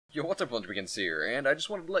Yo, what's up, LegendBegins here, and I just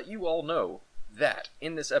wanted to let you all know that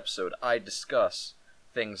in this episode I discuss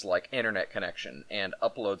things like internet connection and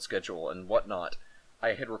upload schedule and whatnot. I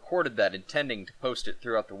had recorded that intending to post it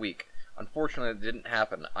throughout the week. Unfortunately, it didn't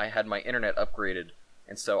happen. I had my internet upgraded,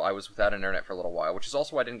 and so I was without internet for a little while, which is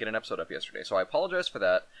also why I didn't get an episode up yesterday, so I apologize for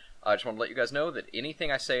that. I just want to let you guys know that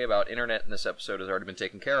anything I say about internet in this episode has already been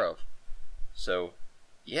taken care of. So,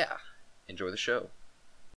 yeah, enjoy the show.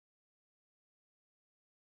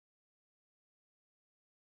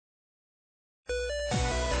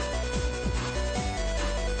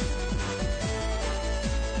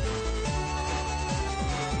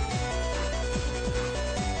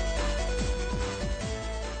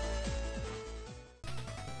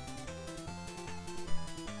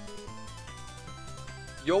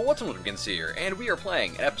 Yo, what's up, LegendBegins here, and we are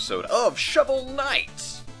playing an episode of Shovel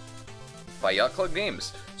Knight by Yacht Club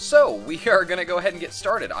Games. So, we are gonna go ahead and get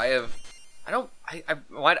started. I think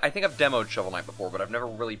I've demoed Shovel Knight before, but I've never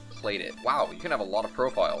really played it. Wow, you can have a lot of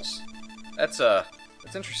profiles. That's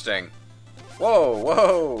interesting.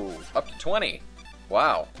 Whoa, up to 20.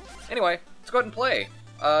 Wow. Anyway, let's go ahead and play.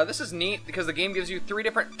 This is neat because the game gives you 3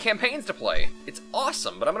 different campaigns to play. It's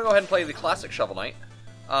awesome, but I'm gonna go ahead and play the classic Shovel Knight.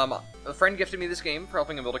 A friend gifted me this game for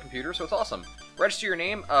helping him build a computer, so it's awesome. Register your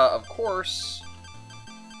name, of course,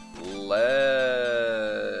 Legend.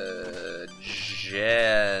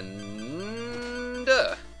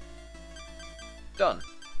 Done.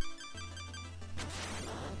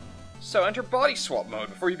 So enter body swap mode.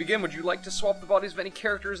 Before you begin, would you like to swap the bodies of any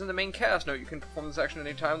characters in the main cast? Note you can perform this action at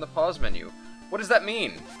any time in the pause menu. What does that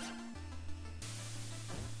mean?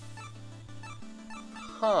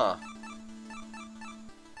 Huh.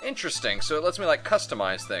 Interesting, so it lets me, like,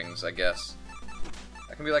 customize things, I guess.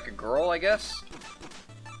 I can be, like, a girl, I guess?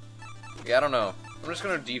 Yeah, I don't know. I'm just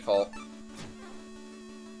gonna default.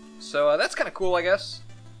 So, that's kinda cool, I guess.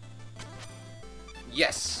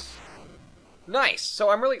 Yes! Nice! So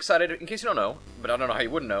I'm really excited, in case you don't know, but I don't know how you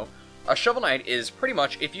wouldn't know. Shovel Knight is pretty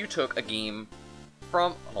much if you took a game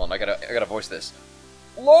from... Hold on, I gotta voice this.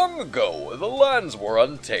 Long ago, the lands were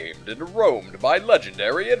untamed and roamed by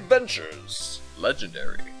legendary adventures.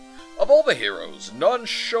 Legendary. Of all the heroes, none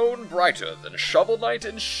shone brighter than Shovel Knight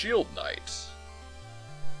and Shield Knight.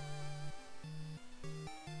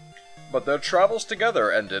 But their travels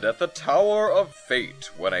together ended at the Tower of Fate,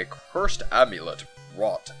 when a cursed amulet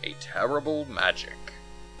wrought a terrible magic.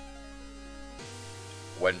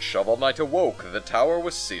 When Shovel Knight awoke, the tower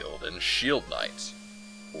was sealed and Shield Knight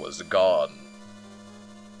was gone.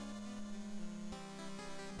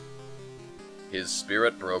 His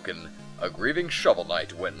spirit broken, a grieving Shovel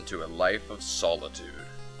Knight went into a life of solitude.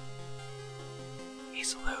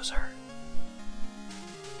 He's a loser.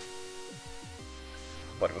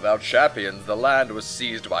 But without champions, the land was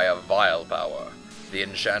seized by a vile power, the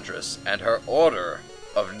Enchantress and her Order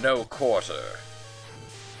of No Quarter.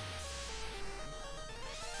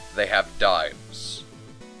 They have dimes.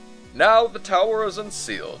 Now the tower is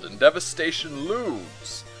unsealed and devastation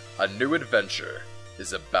looms. A new adventure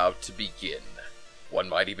is about to begin. One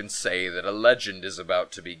might even say that a legend is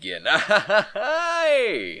about to begin.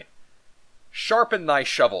 Hey! Sharpen thy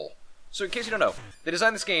shovel. So in case you don't know, they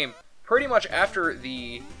designed this game pretty much after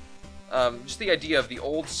the, just the idea of the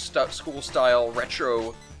old school style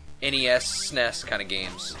retro NES, SNES kind of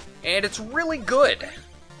games. And it's really good.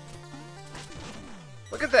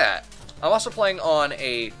 Look at that. I'm also playing on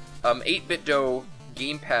a 8BitDo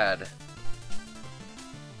gamepad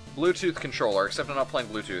Bluetooth controller, except I'm not playing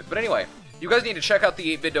Bluetooth. But anyway, you guys need to check out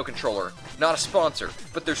the 8BitDo controller. Not a sponsor,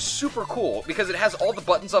 but they're super cool because it has all the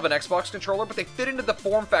buttons of an Xbox controller, but they fit into the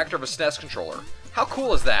form factor of a SNES controller. How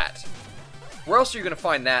cool is that? Where else are you going to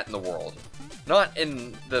find that in the world? Not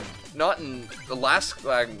in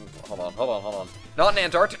Alaska. Hold on. Not in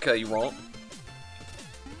Antarctica, you won't.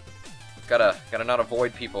 Gotta not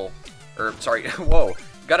avoid people. Or, sorry, whoa.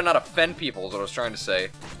 Gotta not offend people is what I was trying to say.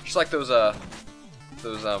 Just like those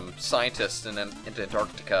scientists in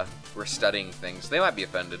Antarctica who are studying things. They might be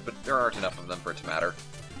offended, but there aren't enough of them for it to matter.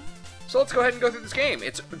 So let's go ahead and go through this game.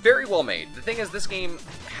 It's very well made. The thing is, this game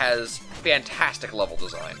has fantastic level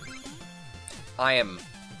design. I am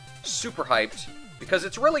super hyped because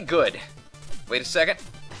it's really good. Wait a second.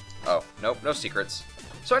 Oh, nope, no secrets.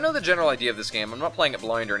 So I know the general idea of this game. I'm not playing it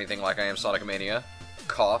blind or anything like I am Sonic Mania.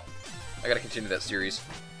 Cough. I gotta continue that series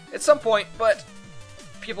at some point, but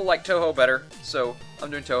people like Toho better, so I'm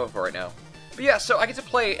doing Toho for right now. But yeah, so I get to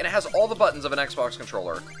play, and it has all the buttons of an Xbox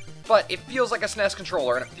controller, but it feels like a SNES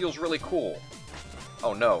controller, and it feels really cool.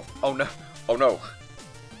 Oh no. Oh no. Oh no.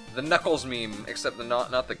 The Knuckles meme, except the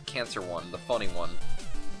not the cancer one, the funny one.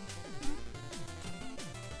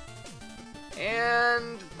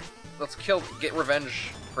 And let's get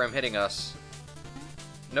revenge for him hitting us.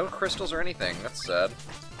 No crystals or anything. That's sad.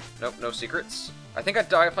 Nope, no secrets. I think I'd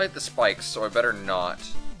die if I hit the spikes, so I better not.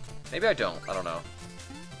 Maybe I don't. I don't know.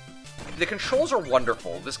 The controls are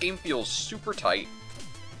wonderful. This game feels super tight.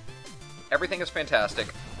 Everything is fantastic.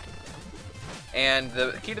 And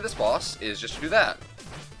the key to this boss is just to do that.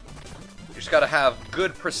 You just gotta have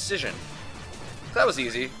good precision. That was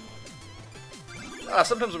easy.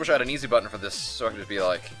 Sometimes I wish I had an easy button for this, so I could just be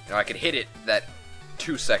like, you know, I could hit it that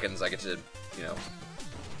 2 seconds I get to, you know...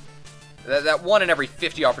 That 1 in every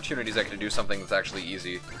 50 opportunities I get to do something that's actually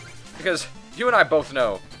easy. Because you and I both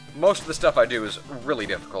know, most of the stuff I do is really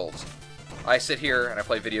difficult. I sit here and I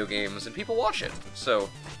play video games and people watch it. So,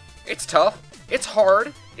 it's tough, it's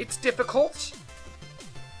hard, it's difficult.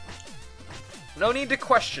 No need to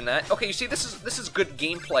question that. Okay, you see, this is good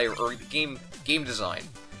gameplay or game design.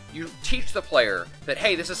 You teach the player that,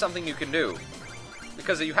 hey, this is something you can do.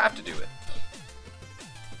 Because you have to do it.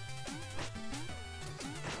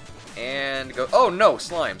 And go... Oh, no,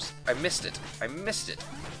 slimes. I missed it. I missed it.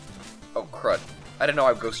 Oh, crud. I didn't know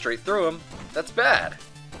I'd go straight through them. That's bad.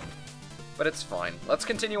 But it's fine. Let's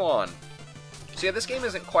continue on. So yeah, this game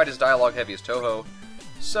isn't quite as dialogue-heavy as Touhou,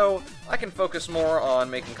 so I can focus more on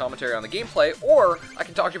making commentary on the gameplay, or I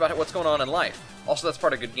can talk to you about what's going on in life. Also, that's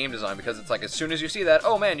part of good game design, because it's like, as soon as you see that,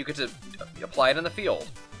 oh man, you get to apply it in the field.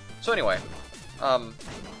 So anyway, I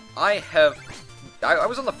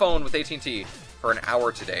was on the phone with AT&T for an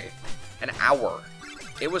hour today. An hour.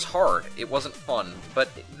 It was hard. It wasn't fun, but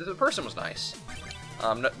the person was nice.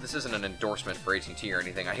 No, this isn't an endorsement for AT&T or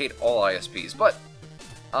anything. I hate all ISPs, but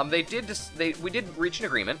we did reach an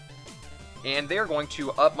agreement, and they are going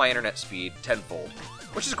to up my internet speed tenfold,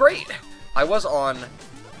 which is great. I was on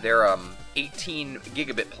their 18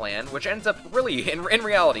 gigabit plan, which ends up really, in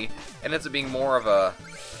reality, it ends up being more of a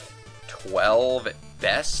 12 at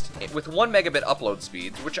best, with 1 megabit upload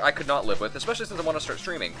speeds, which I could not live with, especially since I want to start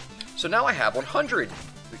streaming. So now I have 100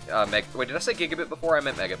 wait, did I say gigabit before? I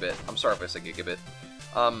meant megabit. I'm sorry if I said gigabit.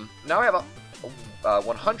 Now I have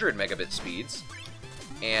 100 megabit speeds,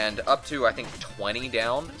 and up to, I think, 20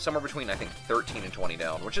 down, somewhere between, I think, 13 and 20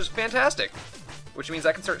 down, which is fantastic, which means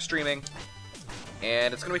I can start streaming,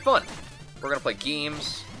 and it's going to be fun. We're going to play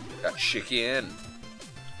games, got chicken,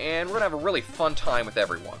 and we're going to have a really fun time with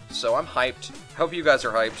everyone. So I'm hyped. Hope you guys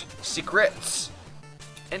are hyped. Secrets!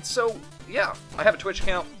 And so, yeah, I have a Twitch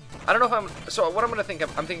account. I don't know if so what I'm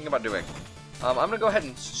thinking about doing, I'm going to go ahead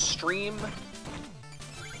and stream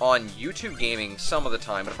on YouTube Gaming some of the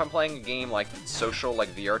time, but if I'm playing a game like social, like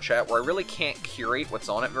VR chat, where I really can't curate what's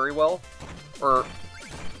on it very well, or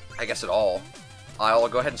I guess at all, I'll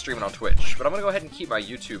go ahead and stream it on Twitch. But I'm going to go ahead and keep my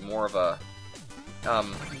YouTube more of a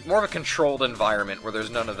controlled environment where there's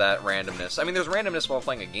none of that randomness. I mean, there's randomness while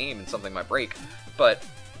playing a game and something might break, but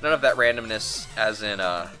none of that randomness as in,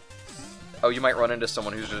 oh, you might run into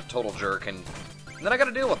someone who's just a total jerk, and then I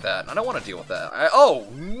gotta deal with that. I don't want to deal with that. Oh,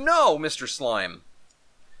 no, Mr. Slime!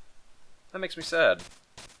 That makes me sad.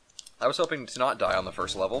 I was hoping to not die on the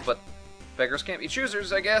first level, but beggars can't be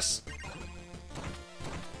choosers, I guess.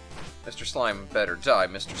 Mr. Slime better die.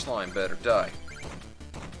 Mr. Slime better die.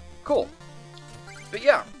 Cool. But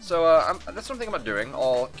yeah, so that's what I'm thinking about doing.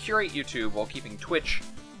 I'll curate YouTube while keeping Twitch,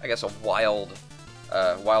 I guess, a wild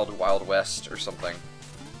west or something.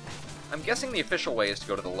 I'm guessing the official way is to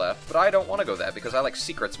go to the left, but I don't want to go that because I like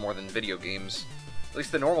secrets more than video games. At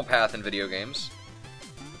least the normal path in video games.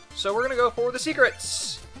 So we're gonna go for the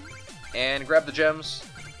secrets and grab the gems.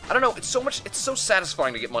 I don't know, it's so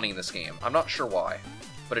satisfying to get money in this game. I'm not sure why,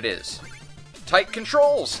 but it is. Tight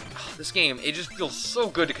controls! Oh, this game, it just feels so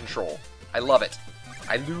good to control. I love it.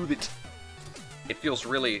 I love it. It feels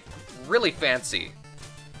really, really fancy.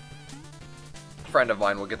 A friend of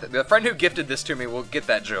mine will get that. The friend who gifted this to me will get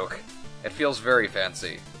that joke. It feels very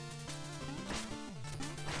fancy.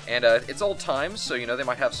 And it's old times, so you know they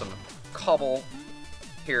might have some cobble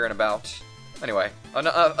here and about. Anyway,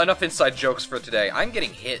 enough inside jokes for today. I'm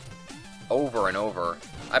getting hit over and over.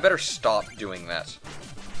 I better stop doing that.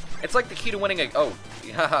 It's like the key to winning a... Oh,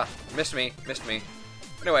 haha, missed me.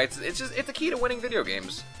 Anyway, it's the key to winning video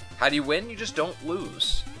games. How do you win? You just don't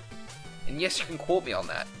lose. And yes, you can quote me on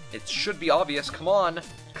that. It should be obvious. Come on,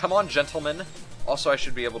 gentlemen. Also, I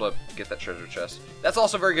should be able to get that treasure chest. That's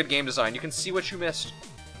also very good game design. You can see what you missed.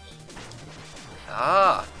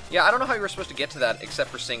 Ah, yeah, I don't know how you were supposed to get to that except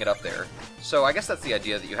for seeing it up there. So I guess that's the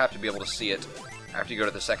idea, that you have to be able to see it after you go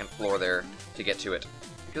to the second floor there to get to it.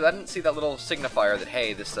 Because I didn't see that little signifier that,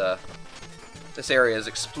 hey, this area is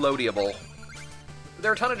explodiable.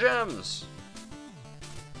 There are a ton of gems.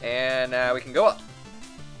 And now we can go up.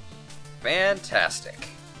 Fantastic.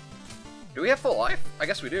 Do we have full life? I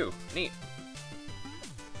guess we do. Neat.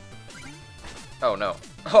 Oh, no.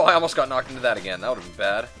 Oh, I almost got knocked into that again. That would have been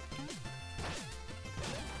bad.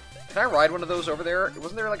 Can I ride one of those over there?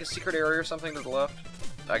 Wasn't there like a secret area or something to the left?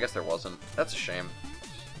 I guess there wasn't. That's a shame.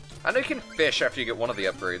 I know you can fish after you get one of the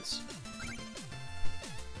upgrades.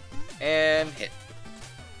 And hit.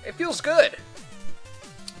 It feels good.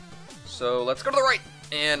 So let's go to the right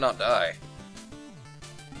and not die.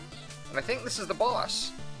 And I think this is the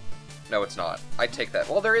boss. No, it's not. I take that.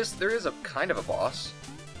 Well, there is a kind of a boss.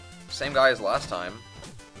 Same guy as last time.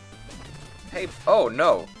 Hey, oh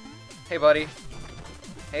no. Hey, buddy.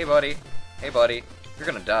 Hey, buddy. Hey, buddy. You're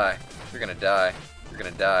gonna die. You're gonna die. You're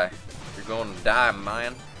gonna die. You're going to die,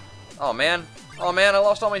 man. Oh, man. Oh, man, I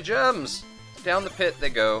lost all my gems. Down the pit they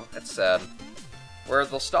go. That's sad. Where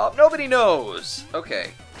they'll stop, nobody knows.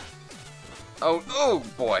 Okay. Oh,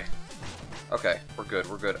 boy. Okay, we're good,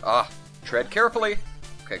 we're good. Ah, tread carefully.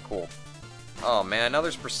 Okay, cool. Oh, man, now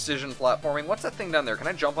there's precision platforming. What's that thing down there? Can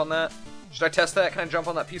I jump on that? Should I test that? Can I jump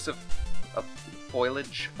on that piece of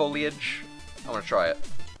foliage? I want to try it.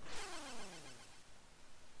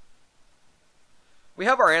 We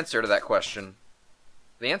have our answer to that question.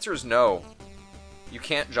 The answer is no. You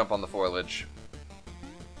can't jump on the foliage.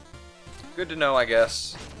 Good to know, I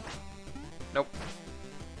guess. Nope.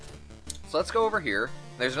 So let's go over here.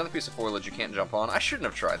 There's another piece of foliage you can't jump on. I shouldn't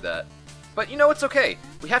have tried that. But you know, it's okay.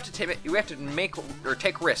 We have to make or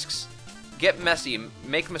take risks. Get messy,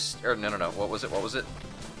 make or no. What was it?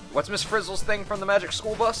 What's Miss Frizzle's thing from the Magic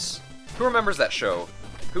School Bus? Who remembers that show?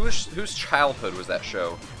 Whose childhood was that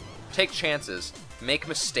show? Take chances, make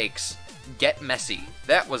mistakes, get messy.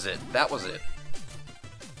 That was it. That was it.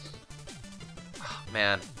 Oh,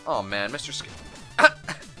 man. Oh man, Mr.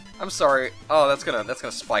 I'm sorry. Oh, that's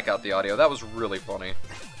gonna spike out the audio. That was really funny.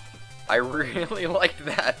 I really liked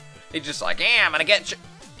that. He's just like, yeah, I'm gonna get you.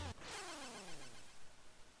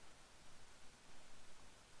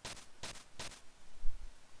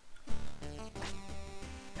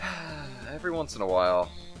 Every once in a while,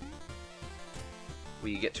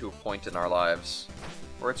 we get to a point in our lives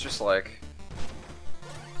where it's just like,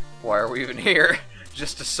 why are we even here?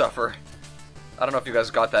 Just to suffer. I don't know if you guys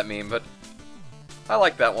got that meme, but I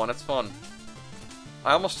like that one. It's fun.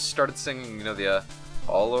 I almost started singing, you know, the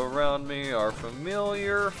all around me are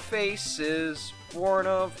familiar faces, born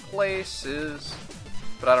of places.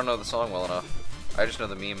 But I don't know the song well enough. I just know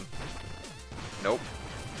the meme. Nope.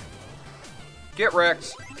 Get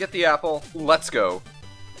wrecked. Get the apple. Let's go.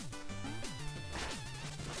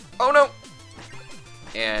 Oh no!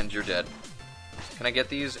 And you're dead. Can I get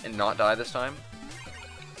these and not die this time?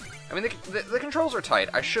 I mean, the controls are tight.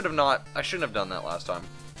 I shouldn't have done that last time.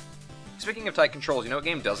 Speaking of tight controls, you know what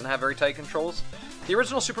game doesn't have very tight controls? The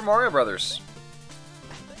original Super Mario Brothers.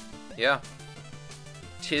 Yeah.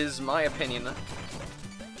 'Tis my opinion.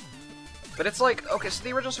 But it's like, okay, so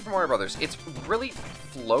the original Super Mario Brothers, it's really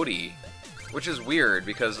floaty, which is weird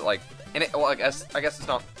because, like, well, I guess it's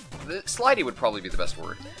not. Slidey would probably be the best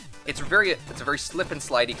word. It's a very slip and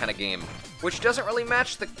slidey kind of game, which doesn't really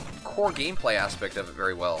match the core gameplay aspect of it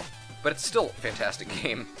very well. But it's still a fantastic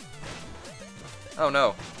game. Oh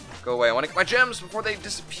no. Go away. I want to get my gems before they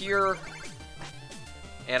disappear.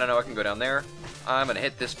 And I know I can go down there. I'm going to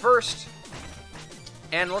hit this first.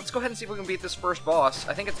 And let's go ahead and see if we can beat this first boss.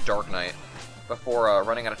 I think it's Dark Knight. Before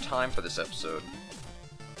running out of time for this episode.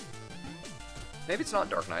 Maybe it's not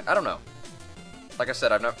Dark Knight. I don't know. Like I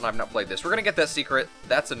said, I've not played this. We're going to get that secret.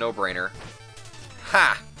 That's a no-brainer.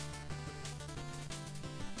 Ha!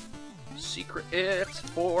 Secret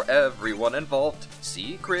for everyone involved.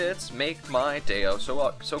 Secrets make my day oh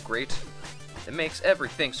so great. It makes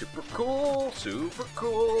everything super cool, super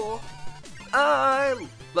cool. I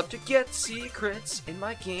love to get secrets in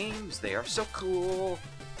my games. They are so cool.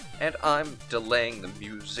 And I'm delaying the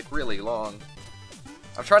music really long.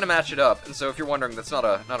 I'm trying to match it up, and so if you're wondering, that's not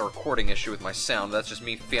a recording issue with my sound. That's just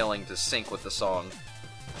me failing to sync with the song.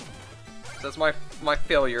 So that's my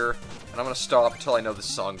failure, and I'm gonna stop until I know this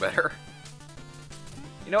song better.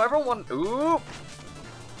 You know, everyone. Ooh,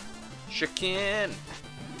 chicken.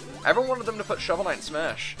 Everyone wanted them to put Shovel Knight in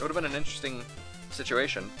Smash. It would have been an interesting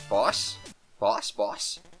situation. Boss?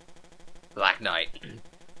 Boss? Black Knight. I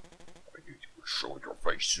need to show your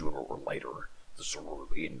face sooner or later. The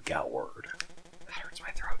cerulean coward. That hurts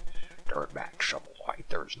my throat. Turn back, Shovel Knight.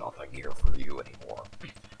 There's nothing here for you anymore.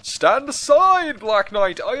 Stand aside, Black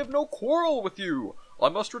Knight. I have no quarrel with you. I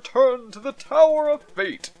must return to the Tower of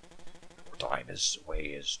Fate. We're time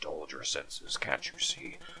away has dulled your senses, can't you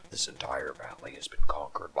see? This entire valley has been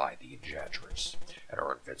conquered by the Enchantress, and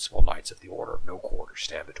our invincible Knights of the Order of No Quarter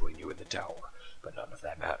stand between you and the tower. But none of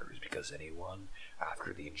that matters, because anyone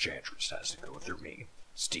after the Enchantress has to go through me.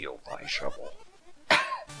 Steal my shovel.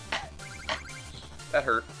 That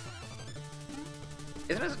hurt.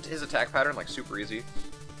 Isn't his attack pattern, like, super easy?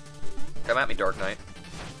 Come at me, Dark Knight.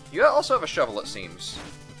 You also have a shovel, it seems.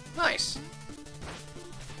 Nice.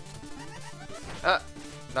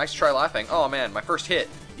 Nice try laughing. Oh, man, my first hit.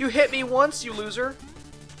 You hit me once, you loser.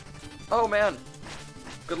 Oh, man.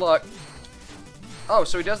 Good luck. Oh,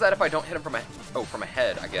 so he does that if I don't hit him from a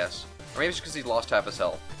head, I guess. Or maybe it's because he's lost half his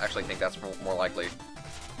health. Actually, I think that's more likely.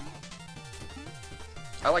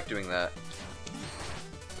 I like doing that.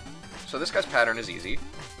 So this guy's pattern is easy.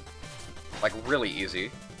 Like, really easy.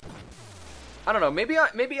 I don't know, maybe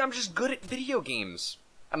I'm just good at video games.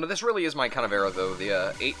 I don't know, this really is my kind of era, though.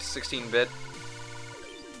 The 8 to 16-bit,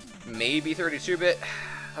 maybe 32-bit.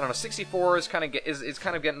 I don't know, 64 is kind of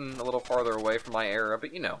getting a little farther away from my era,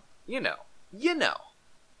 but you know.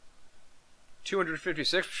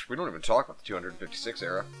 256, we don't even talk about the 256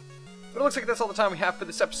 era. But it looks like that's all the time we have for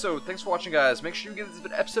this episode. Thanks for watching, guys. Make sure you give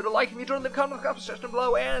this episode a like if you enjoyed, leave a comment in the comment section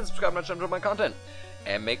below, and subscribe to my content.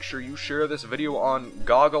 And make sure you share this video on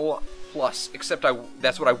Goggle Plus, except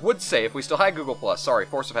that's what I would say if we still had Google Plus. Sorry,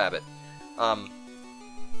 force of habit. And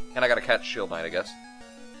I gotta catch Shield Knight, I guess.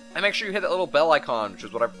 And make sure you hit that little bell icon, which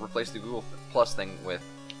is what I've replaced the Google Plus thing with.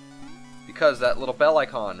 Because that little bell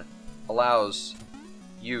icon allows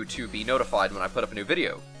you to be notified when I put up a new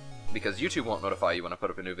video. Because YouTube won't notify you when I put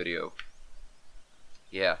up a new video.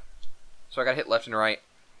 Yeah. So I gotta hit left and right,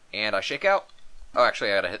 and I shake out. Oh,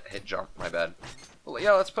 actually, I gotta hit jump. My bad. Well,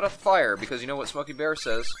 yeah, let's put out the fire, because you know what Smokey Bear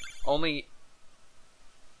says. Only...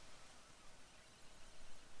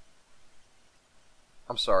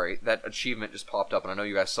 I'm sorry, that achievement just popped up, and I know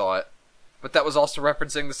you guys saw it. But that was also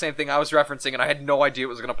referencing the same thing I was referencing, and I had no idea it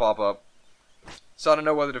was gonna pop up. So I don't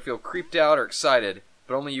know whether to feel creeped out or excited,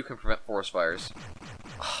 but only you can prevent forest fires.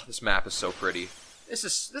 Oh, this map is so pretty.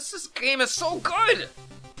 This game is so good!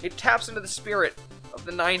 It taps into the spirit of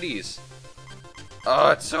the 90s.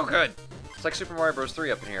 Oh, it's so good! It's like Super Mario Bros.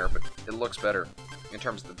 3 up in here, but it looks better in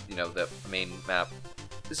terms of the, the main map.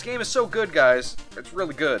 This game is so good, guys. It's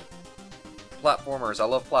really good. Platformers. I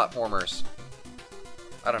love platformers.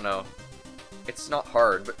 I don't know. It's not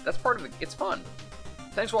hard, but that's part of it. It's fun.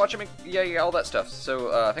 Thanks for watching. Yeah, all that stuff.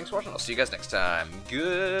 So, thanks for watching. I'll see you guys next time.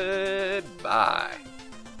 Goodbye.